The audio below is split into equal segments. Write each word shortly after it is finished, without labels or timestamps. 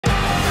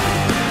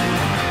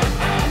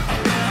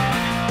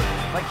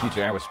thank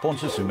you to our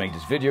sponsors who made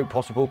this video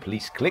possible.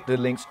 Please click the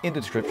links in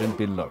the description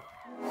below.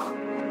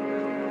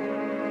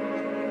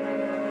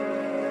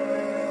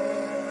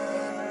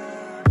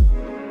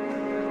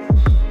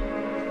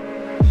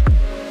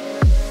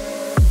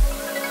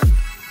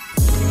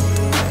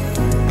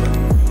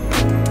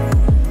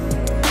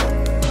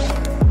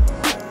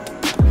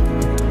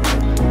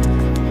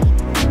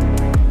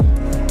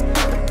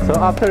 So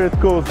after it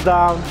cools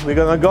down, we're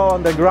gonna go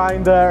on the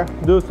grinder,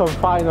 do some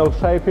final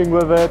shaping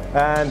with it,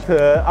 and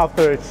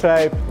after it's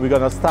shaped, we're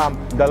gonna stamp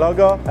the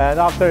logo. And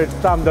after it's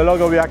stamped the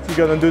logo, we're actually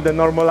gonna do the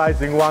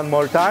normalizing one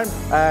more time,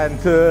 and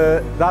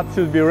that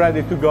should be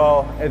ready to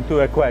go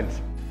into a quench.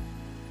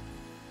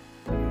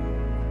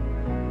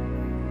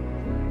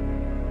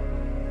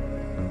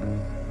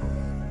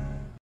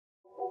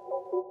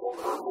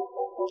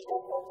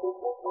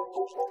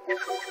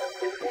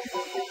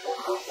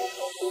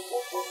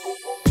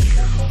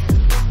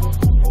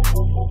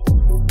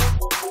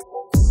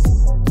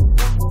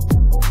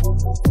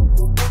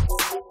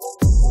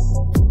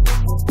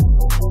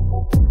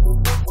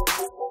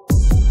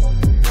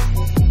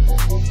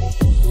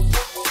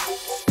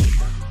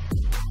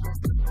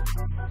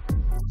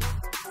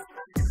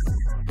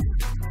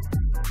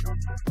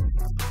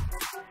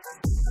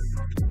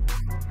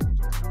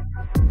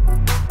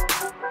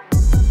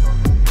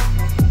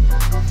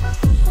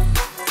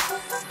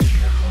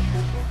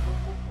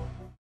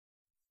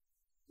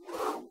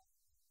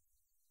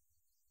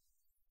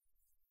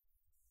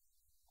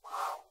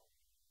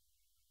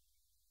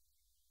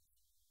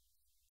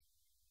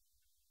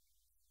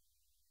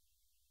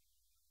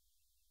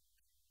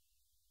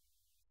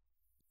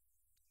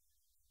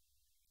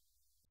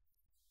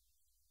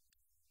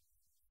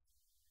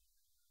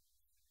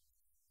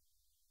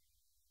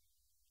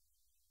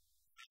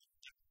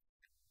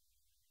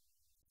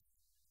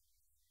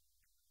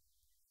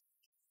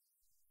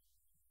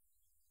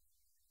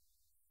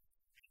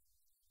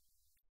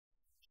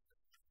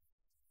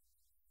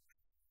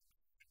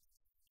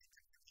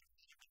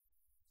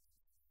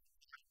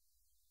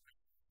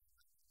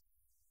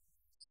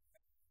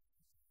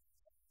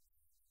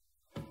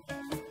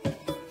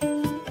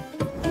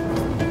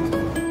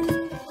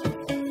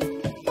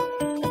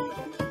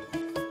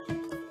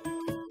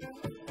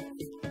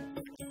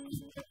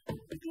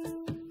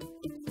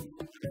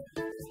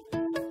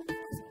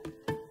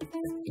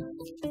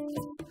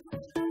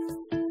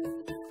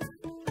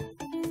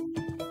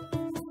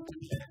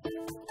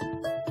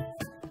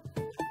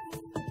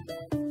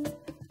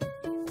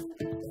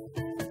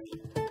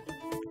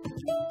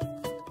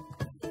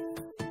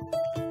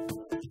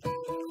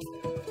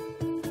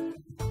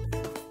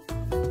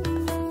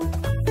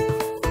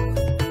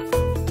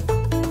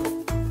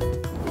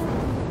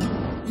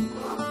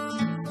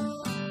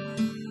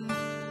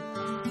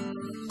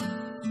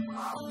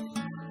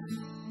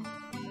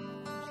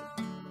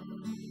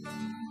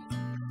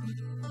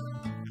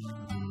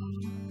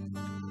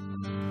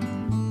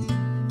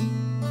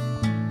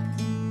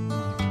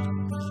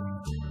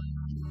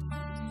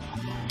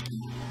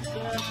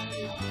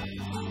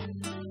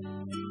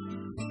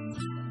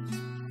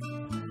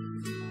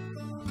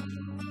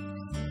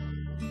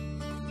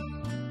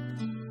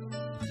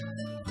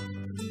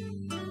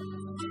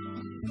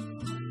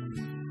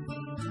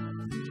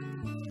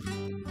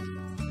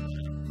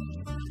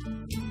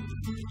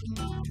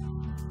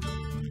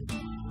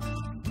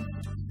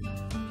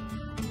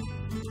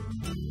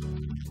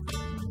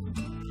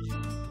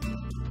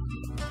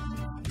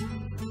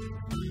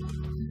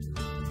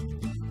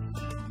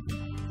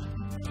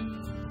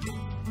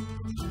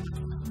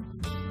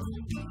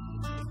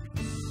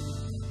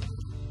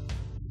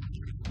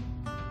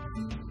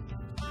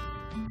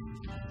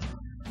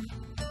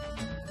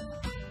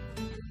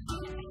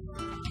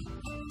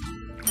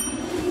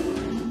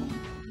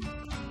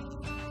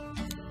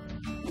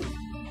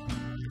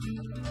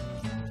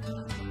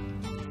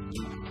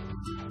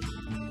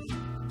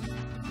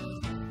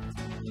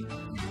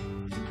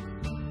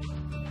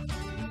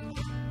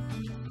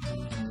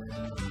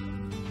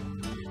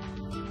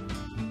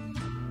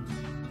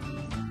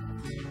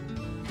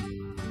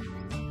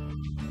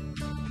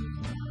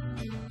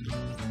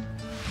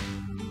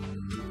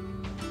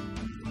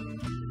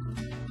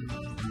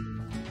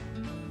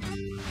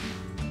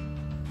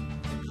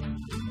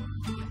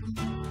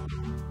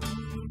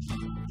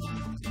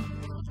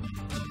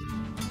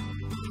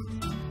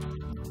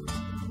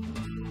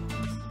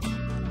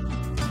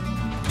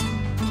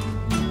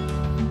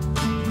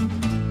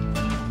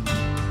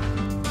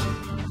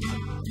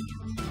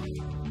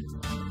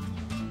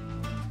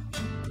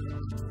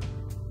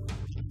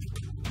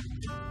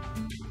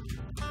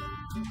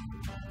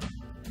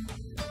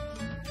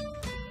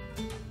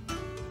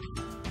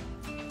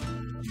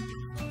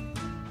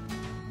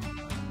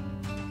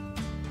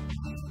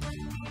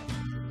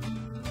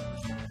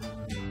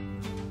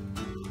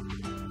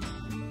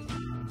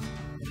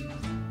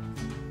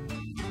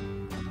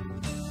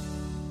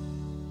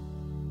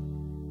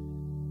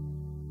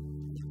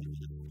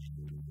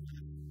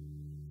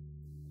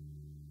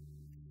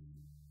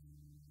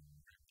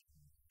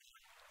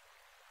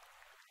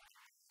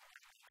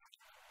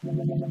 When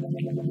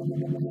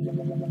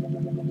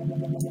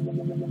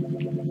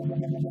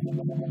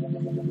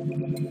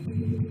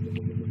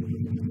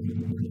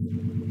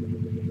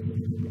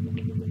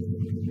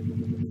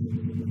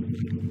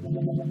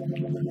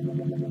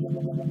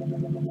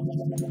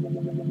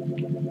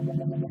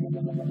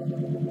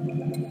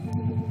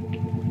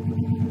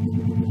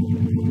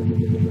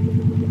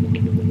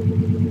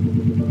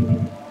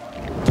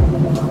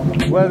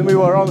we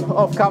were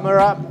off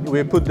camera,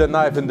 we put the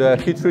knife in the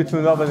heat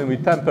treatment oven and we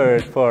temper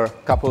it for a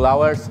couple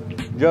hours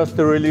just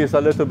to release a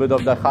little bit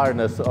of the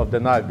hardness of the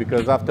knife,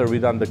 because after we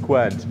done the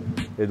quench,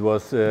 it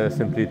was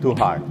simply too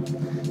hard.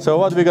 So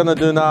what we're gonna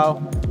do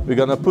now, we're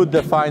gonna put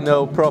the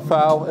final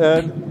profile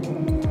in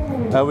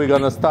and we're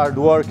gonna start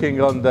working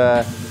on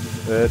the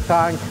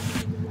tank.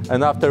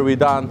 And after we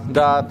done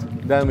that,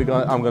 then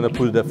I'm gonna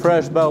put the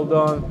fresh belt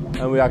on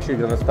and we're actually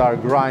gonna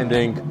start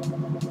grinding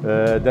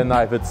the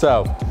knife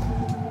itself.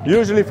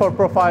 Usually for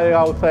profiling,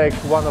 I'll take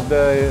one of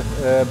the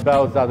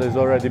belts that has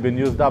already been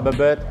used up a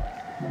bit,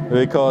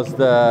 because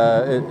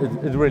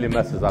it really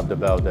messes up the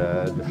belt,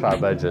 the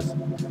sharp edges.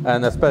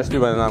 And especially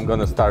when I'm going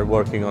to start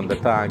working on the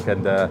tank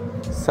and the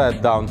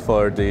set down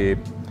for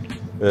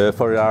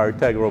our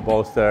integral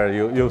bolster,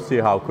 you'll see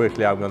how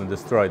quickly I'm going to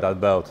destroy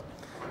that belt.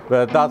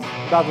 But that's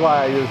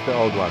why I use the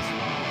old ones.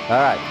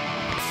 All right.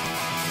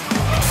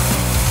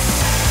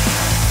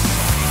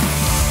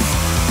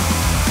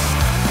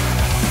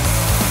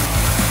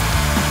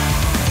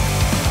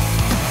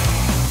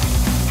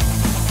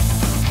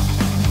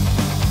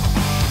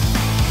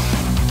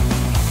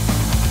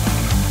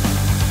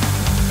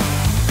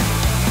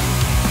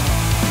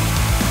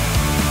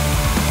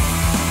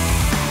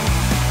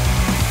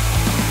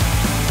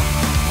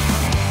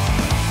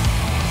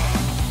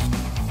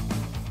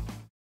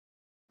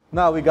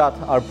 Now we got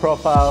our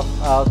profile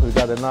out, we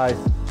got a nice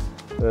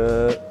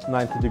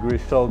 90-degree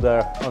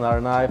shoulder on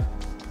our knife.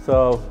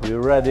 So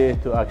we're ready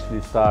to actually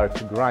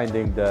start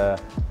grinding the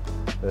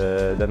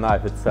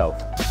knife itself.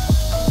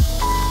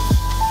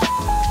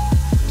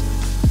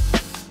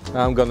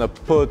 Now I'm gonna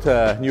put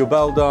a new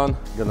belt on.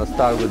 I'm gonna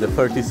start with the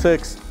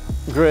 36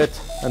 grit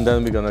and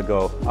then we're gonna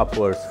go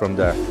upwards from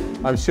there.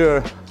 I'm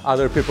sure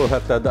other people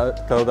have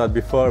told that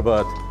before,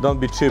 but don't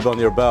be cheap on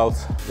your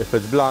belts. If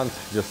it's blunt,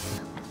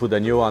 just put a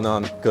new one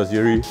on, because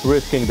you're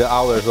risking the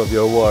hours of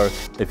your work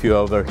if you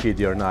overheat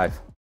your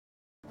knife.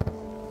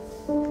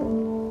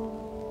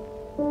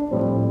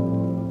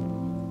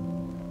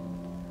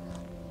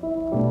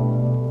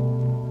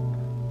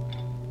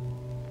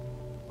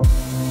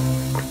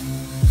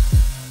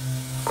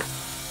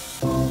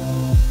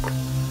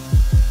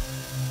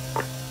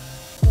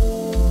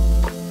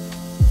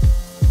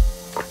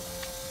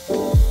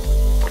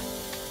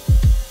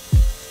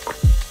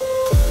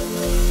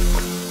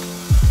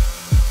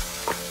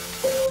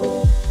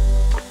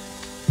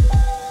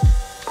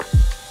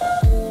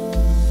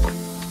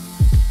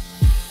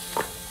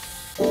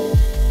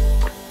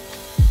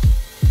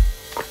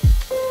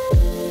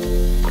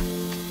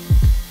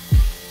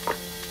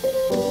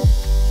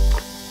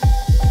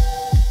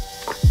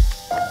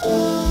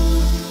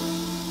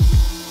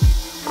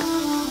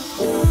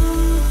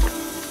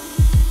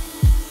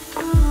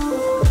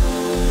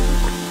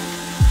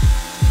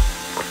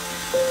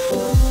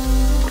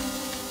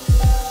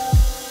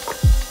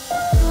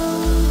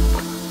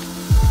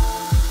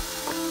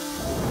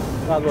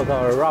 That was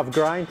our rough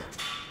grind.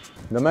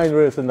 The main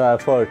reason that I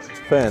forged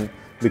thin,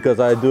 because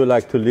I do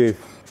like to leave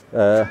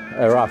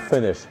a rough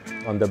finish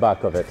on the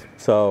back of it.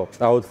 So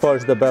I would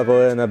forge the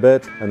bevel in a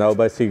bit and I would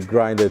basically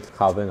grind it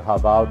half in,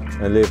 half out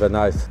and leave a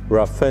nice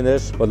rough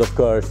finish. But of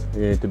course,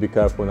 you need to be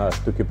careful not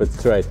to keep it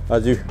straight.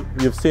 As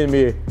you've seen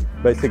me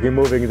basically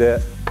moving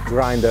the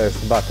grinders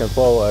back and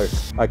forward,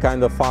 I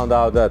kind of found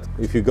out that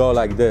if you go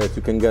like this,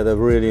 you can get a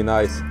really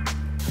nice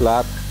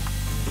flat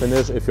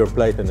finish if your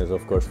platen is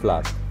of course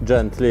flat.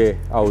 Gently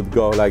I would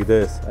go like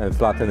this and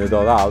flatten it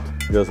all out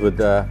just with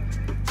the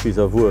piece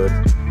of wood.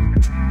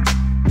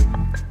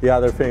 The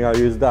other thing I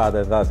use that,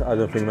 and I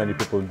don't think many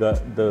people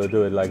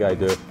do it like I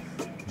do.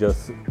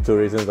 Just two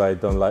reasons: I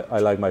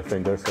like my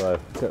fingers, so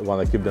I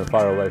want to keep them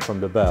far away from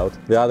the belt.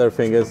 The other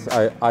thing is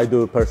I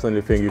do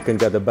personally think you can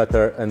get a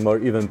better and more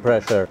even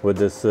pressure with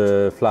this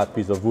flat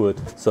piece of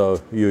wood.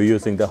 So you're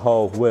using the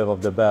whole width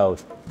of the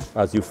belt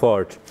as you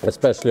forge.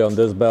 Especially on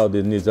this belt,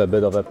 it needs a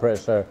bit of a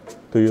pressure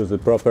to use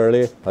it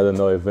properly. I don't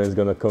know if Vin's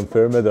gonna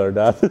confirm it or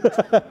not.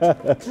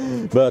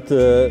 But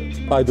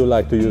I do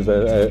like to use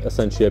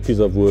essentially a piece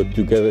of wood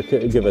to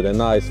give it a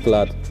nice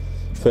flat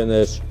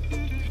finish.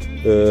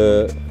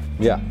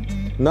 Yeah,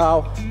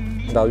 now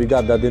that we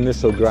got that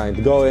initial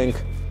grind going,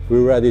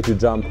 we're ready to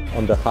jump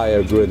on the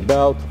higher grit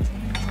belt.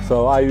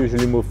 So I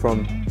usually move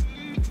from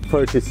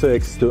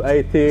 36 to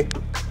 80.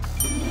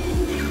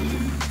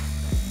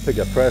 Pick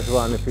a fresh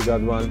one if you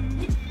got one.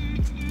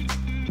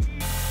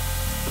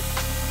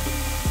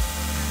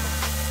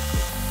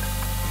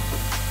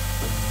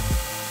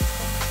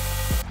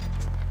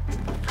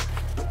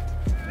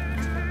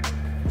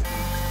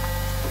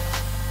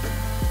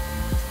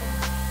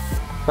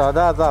 So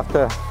that's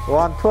after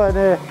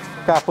 120,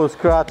 Couple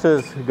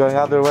scratches going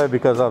other way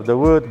because of the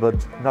wood, but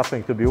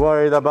nothing to be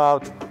worried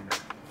about.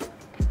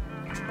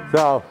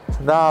 So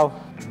now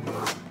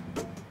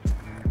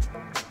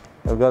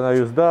I'm gonna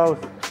use those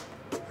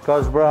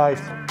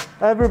Scotch-Brite.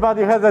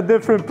 Everybody has a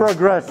different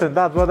progression.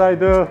 That's what I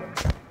do.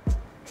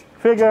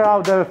 Figure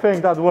out the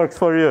thing that works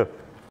for you.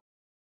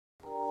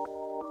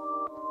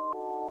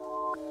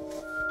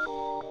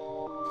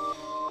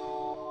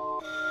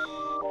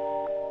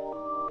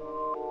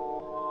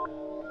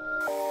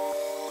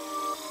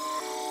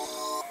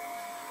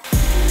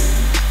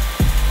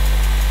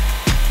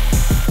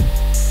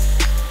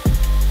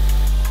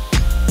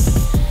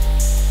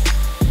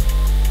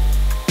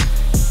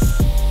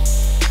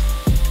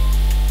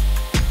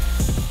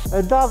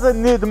 It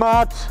doesn't need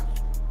much,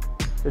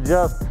 it's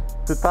just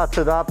to touch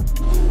it up.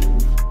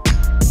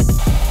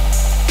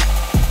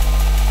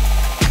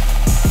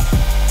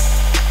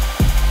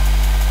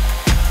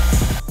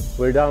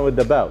 We're done with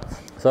the belt.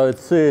 So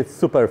it's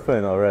super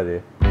thin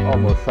already,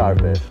 almost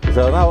sharpish.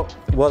 So now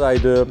what I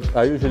do,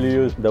 I usually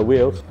use the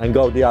wheels and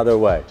go the other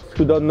way.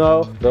 Who don't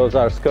know, those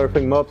are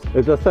skirping mops.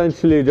 It's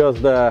essentially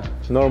just the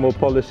normal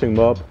polishing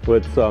mop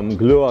with some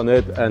glue on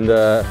it and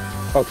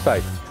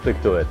oxide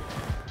stick to it.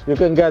 You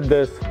can get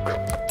this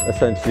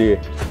essentially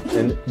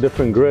in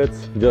different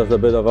grids, just a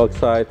bit of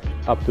oxide,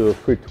 up to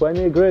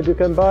 320 grit you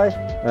can buy,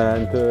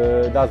 and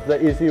that's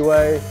the easy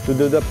way to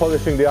do the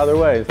polishing the other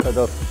way instead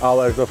of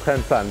hours of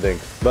hand sanding.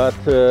 But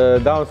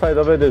downside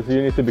of it is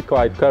you need to be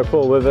quite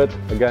careful with it,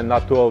 again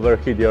not to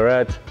overheat your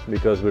edge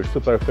because we're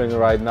super thin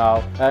right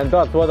now, and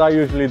that's what I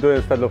usually do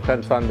instead of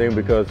hand sanding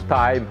because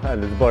time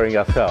and it's boring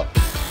as hell.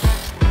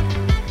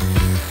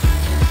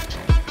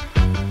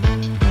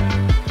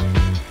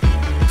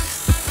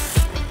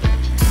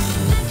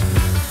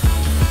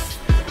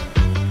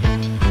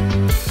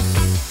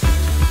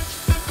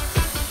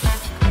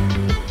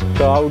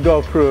 So I would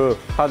go through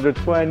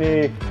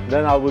 120,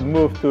 then I would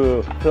move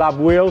to flap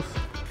wheels.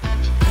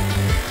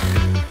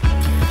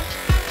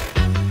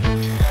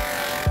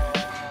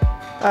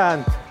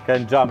 And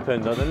can jump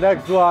into the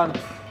next one,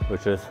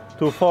 which is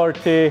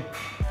 240.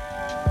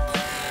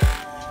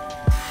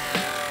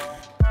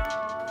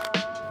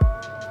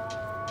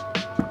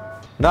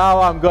 Now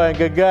I'm going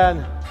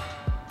again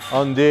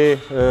on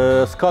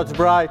the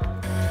Scotch-Brite.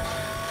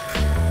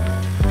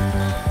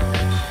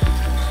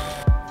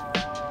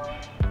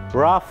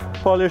 Rough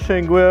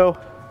polishing wheel.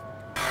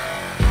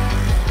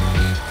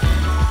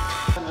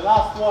 And the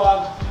last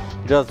one,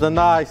 just a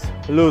nice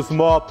loose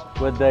mop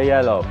with the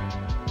yellow.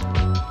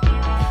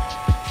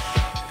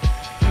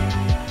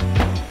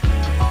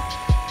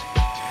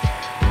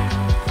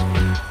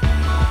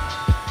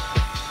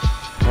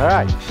 All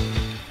right,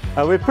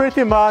 and we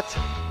pretty much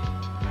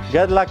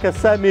get like a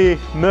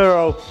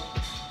semi-mirror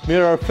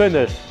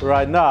finish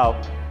right now.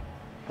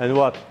 And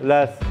what,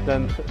 less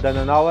than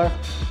an hour?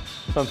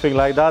 Something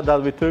like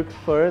that we took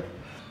for it.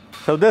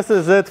 So this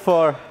is it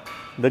for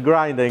the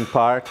grinding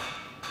part.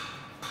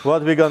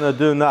 What we're gonna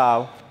do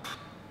now,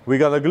 we're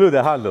gonna glue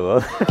the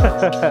handle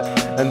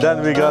and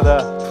then we're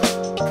gonna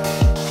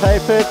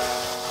shape it,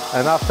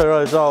 and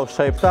after it's all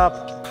shaped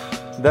up,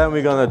 then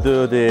we're gonna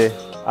do the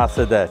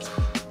acid etch.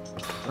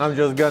 I'm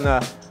just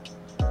gonna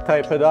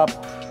tape it up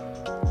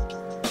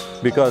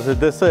because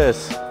this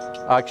is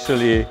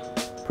actually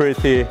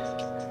pretty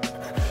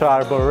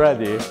sharp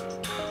already,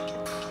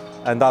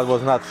 and that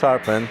was not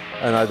sharpened,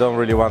 and I don't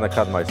really want to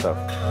cut myself.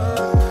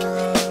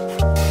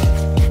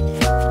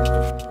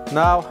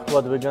 Now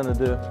what we're gonna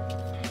do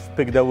is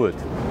pick the wood.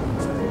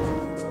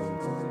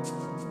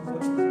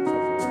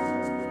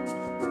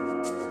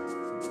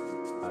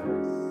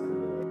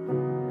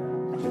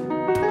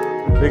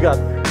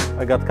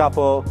 I got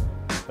couple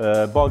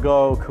bog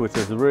oak, which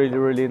is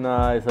really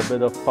nice, a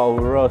bit of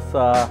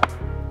paurosa,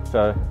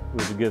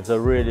 which gives a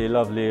really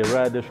lovely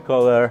reddish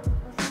color,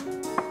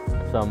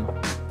 some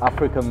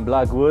African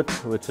Blackwood,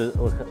 which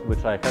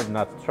I have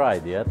not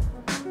tried yet,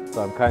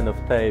 so I'm kind of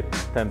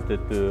tempted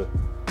to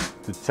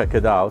check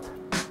it out.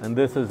 And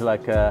this is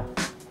like a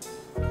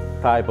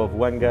type of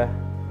wenge.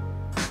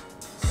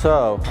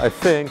 So I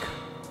think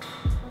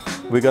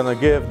we're gonna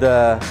give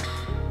the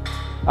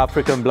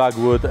African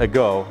Blackwood a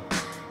go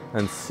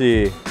and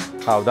see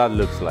how that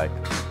looks like.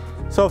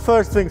 So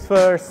first things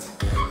first,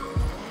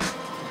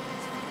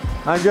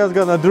 I'm just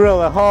gonna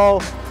drill a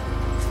hole.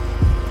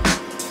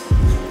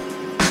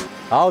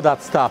 Oh,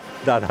 that stuff,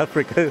 that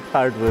African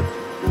hardwood.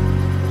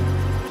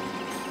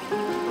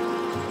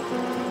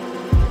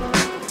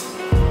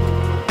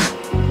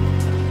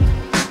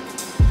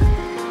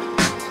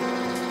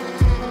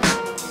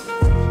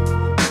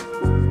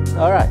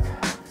 All right,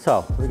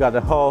 so we got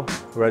the hole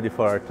ready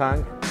for our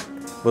tank,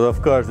 but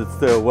of course it's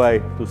still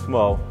way too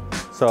small.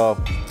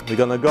 So we're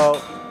gonna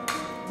go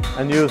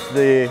and use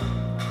the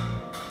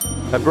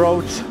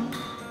approach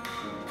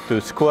to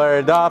square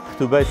it up,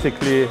 to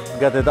basically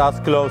get it as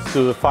close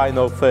to the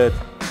final fit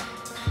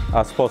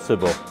as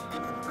possible.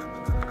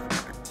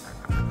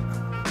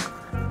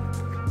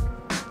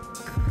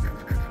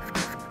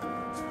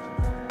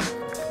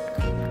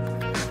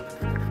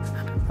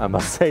 I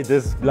must say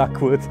this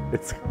Blackwood,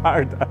 it's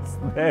hard as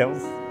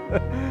nails.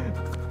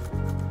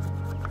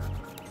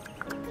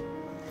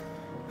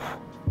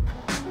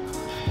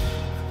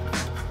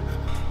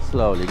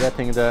 Slowly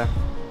getting there.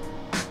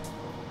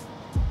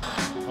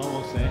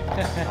 Almost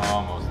there.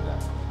 Almost there.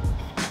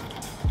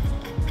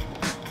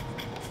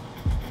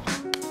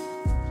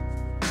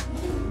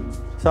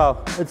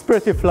 So it's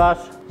pretty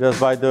flush just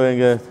by doing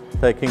it,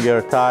 taking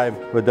your time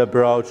with the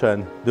broach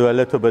and do a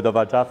little bit of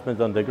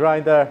adjustments on the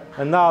grinder.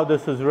 And now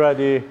this is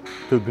ready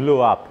to glue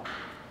up.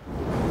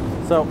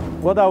 So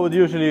what I would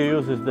usually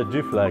use is the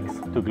G-Flex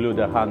to glue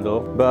the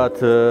handle, but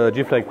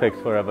G-Flex takes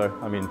forever,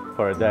 I mean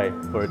for a day,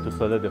 for it to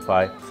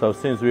solidify. So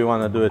since we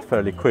want to do it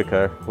fairly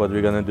quicker, what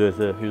we're going to do is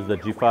use the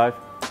G5.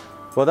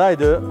 What I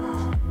do,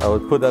 I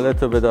would put a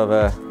little bit of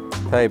a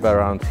tape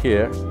around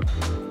here,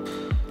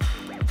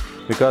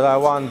 because I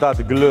want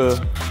that glue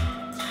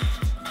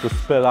to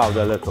spill out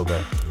a little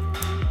bit.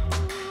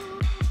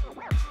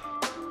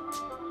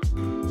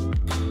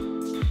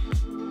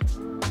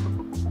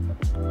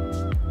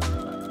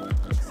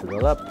 Mix it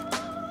all up,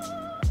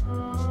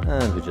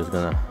 and we're just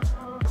gonna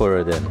pour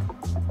it in.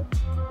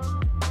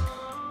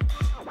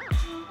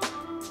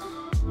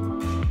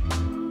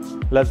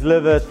 Let's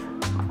leave it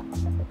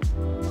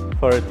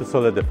for it to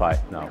solidify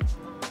now.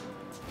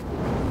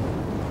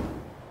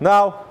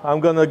 Now I'm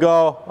gonna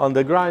go on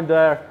the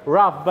grinder,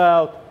 rough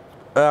belt,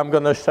 and I'm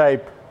gonna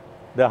shape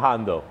the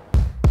handle.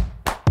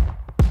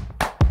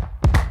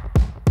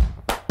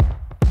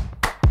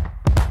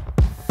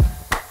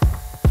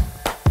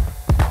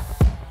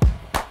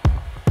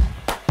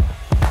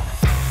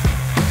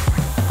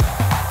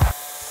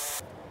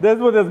 This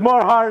one is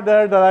more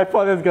harder than I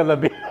thought it's gonna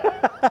be.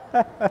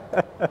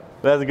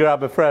 Let's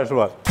grab a fresh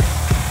one.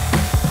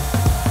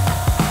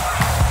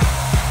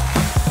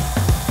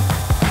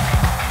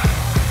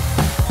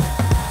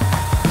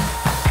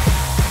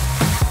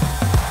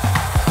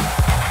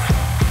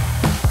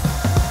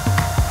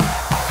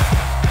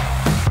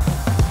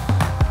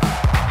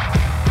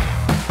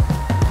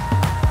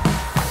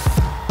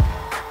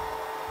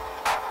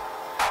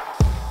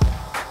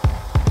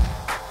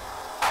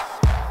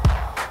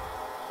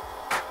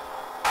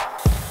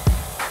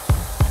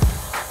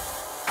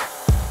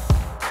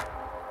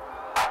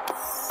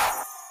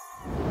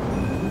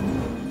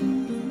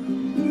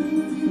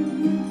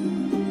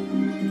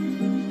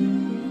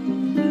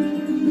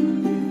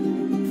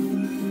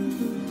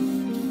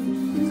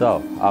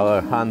 So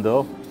our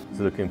handle is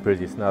looking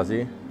pretty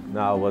snazzy.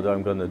 Now what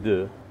I'm gonna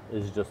do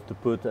is just to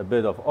put a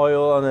bit of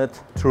oil on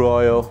it, true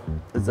oil.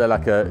 It's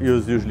like a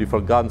used usually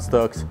for gun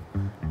stocks,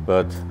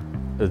 but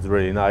it's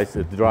really nice.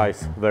 It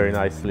dries very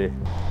nicely.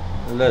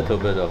 A little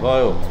bit of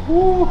oil.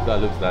 Woo, that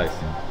looks nice.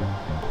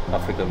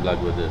 African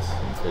Blackwood is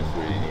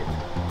really neat.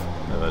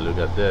 Have a look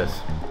at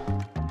this.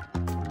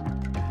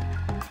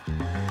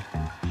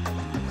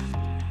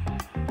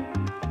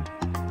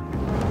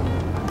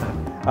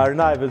 Our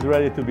knife is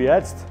ready to be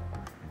etched.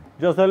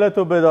 Just a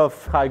little bit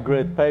of high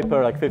grade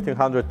paper, like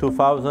 1500,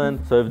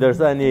 2000. So if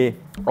there's any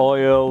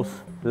oils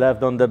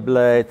left on the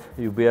blade,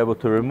 you'll be able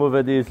to remove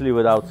it easily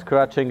without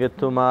scratching it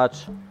too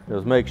much.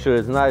 Just make sure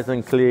it's nice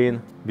and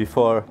clean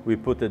before we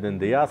put it in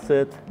the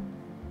acid.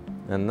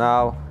 And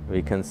now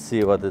we can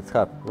see what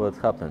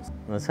happens.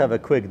 Let's have a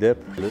quick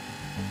dip.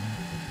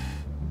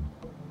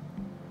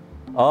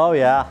 Oh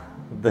yeah,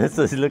 this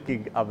is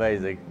looking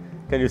amazing.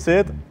 Can you see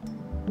it?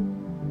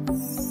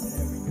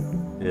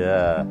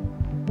 Yeah,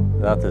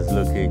 that is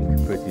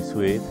looking pretty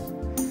sweet.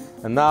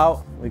 And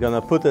now we're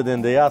gonna put it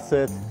in the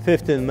acid,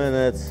 15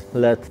 minutes,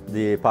 let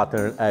the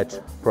pattern etch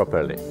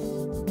properly.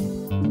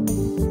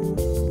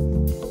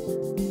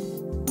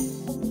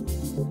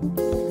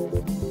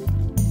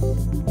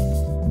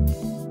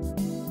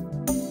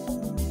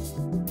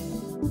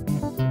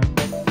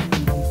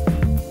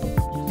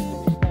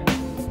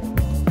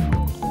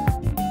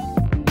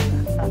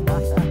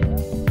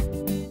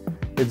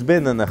 It's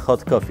been in a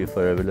hot coffee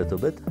for a little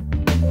bit.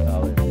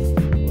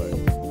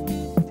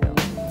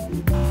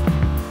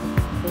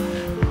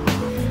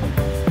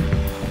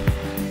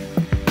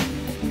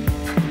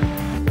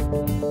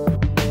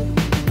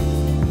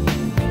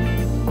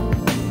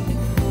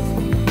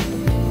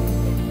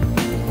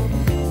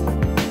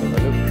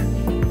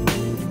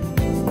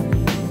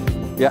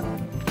 Yeah,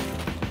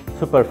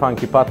 super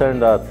funky pattern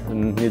that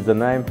needs a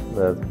name,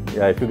 but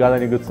yeah, if you got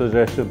any good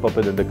suggestion, pop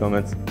it in the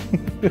comments.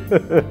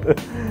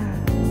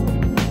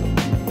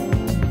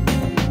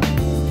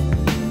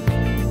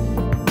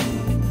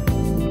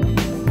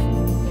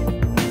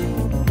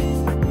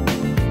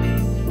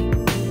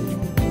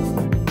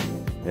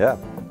 Yeah,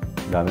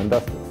 done and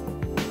dusted.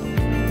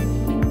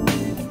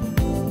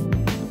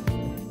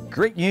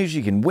 Great news,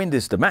 you can win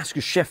this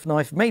Damascus chef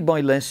knife made by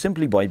Les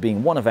simply by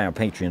being one of our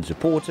Patreon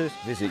supporters.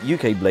 Visit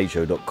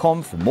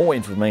ukbladeshow.com for more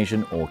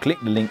information or click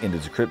the link in the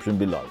description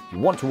below. If you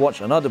want to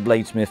watch another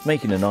bladesmith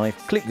making a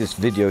knife, click this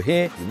video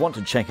here. If you want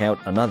to check out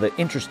another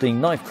interesting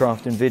knife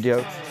crafting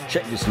video,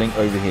 check this link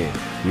over here.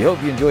 We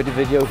hope you enjoyed the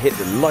video. Hit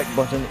the like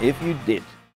button if you did.